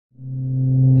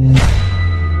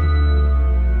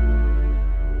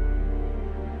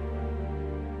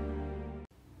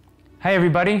Hi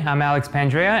everybody, I'm Alex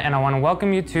Pandrea and I want to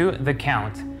welcome you to The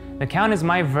Count. The Count is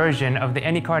my version of the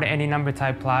any card at any number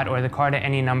type plot or the card at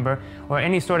any number or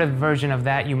any sort of version of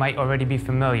that you might already be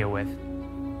familiar with.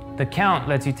 The Count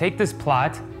lets you take this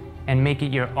plot and make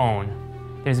it your own.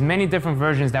 There's many different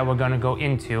versions that we're going to go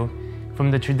into,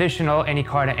 from the traditional any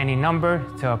card at any number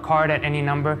to a card at any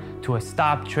number to a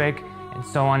stop trick and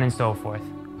so on and so forth.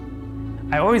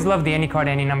 I always loved the any card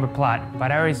any number plot,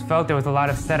 but I always felt there was a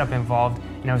lot of setup involved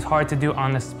and it was hard to do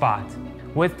on the spot.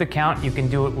 With The Count, you can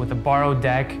do it with a borrowed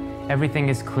deck, everything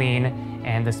is clean,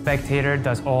 and the spectator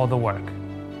does all the work.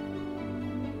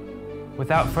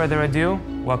 Without further ado,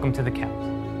 welcome to The Count.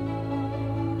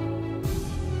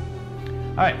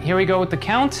 All right, here we go with The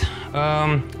Count.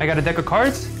 I got a deck of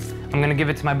cards. I'm gonna give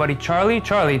it to my buddy Charlie.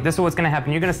 Charlie, this is what's gonna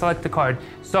happen. You're gonna select the card.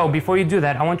 So before you do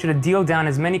that, I want you to deal down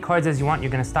as many cards as you want.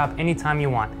 You're gonna stop anytime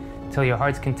you want, till your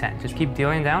heart's content. Just keep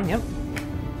dealing down, yep.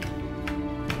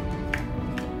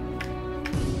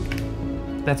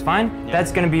 That's fine? Yep.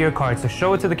 That's gonna be your card. So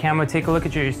show it to the camera, take a look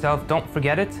at it yourself, don't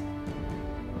forget it,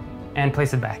 and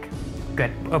place it back.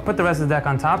 Good. Put the rest of the deck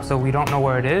on top so we don't know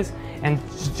where it is. And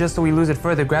just so we lose it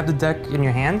further, grab the deck in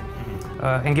your hand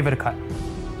and give it a cut.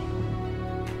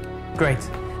 Great.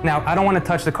 Now, I don't want to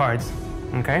touch the cards,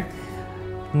 okay?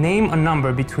 Name a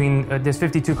number between, there's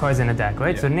 52 cards in a deck,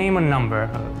 right? Yeah. So name a number,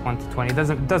 1 to 20,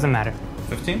 doesn't matter.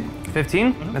 15?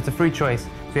 15? Mm-hmm. That's a free choice. So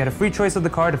you had a free choice of the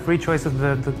card, a free choice of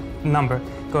the number.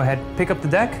 Go ahead, pick up the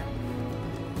deck,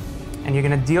 and you're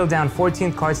gonna deal down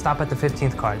 14th card, stop at the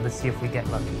 15th card. Let's see if we get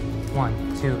lucky.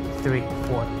 1, 2, 3,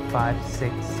 4, 5,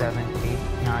 6, 7,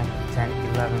 8, 9, 10,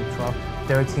 11, 12,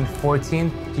 13,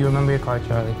 14. Do you remember your card,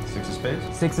 Charlie? 6 of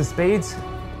spades. 6 of spades.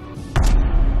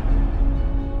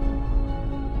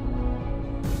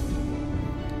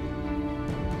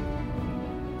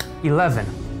 $11.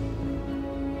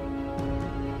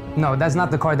 No, that's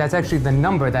not the card. That's actually the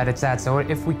number that it's at. So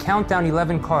if we count down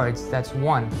 11 cards, that's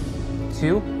 1,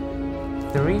 2,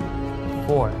 3,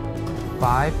 4,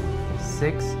 5,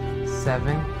 6,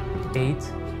 7,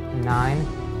 8, 9,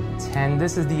 10.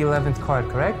 This is the 11th card,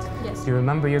 correct? Yes. Do you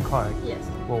remember your card? Yes.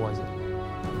 What was it?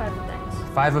 5 of diamonds.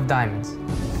 5 of diamonds.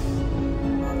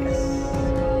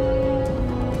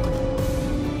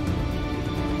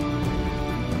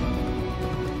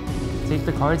 Take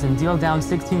the cards and deal down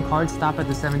 16 cards, stop at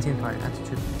the 17th card. That's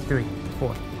 2, 3,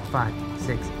 4, 5,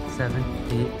 6, 7,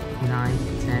 8, 9,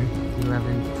 10,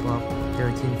 11, 12,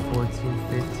 13, 14,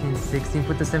 15, 16.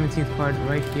 Put the 17th card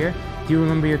right here. Do you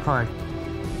remember your card?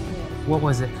 What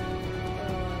was it?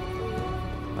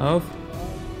 Of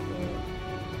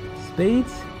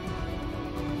spades?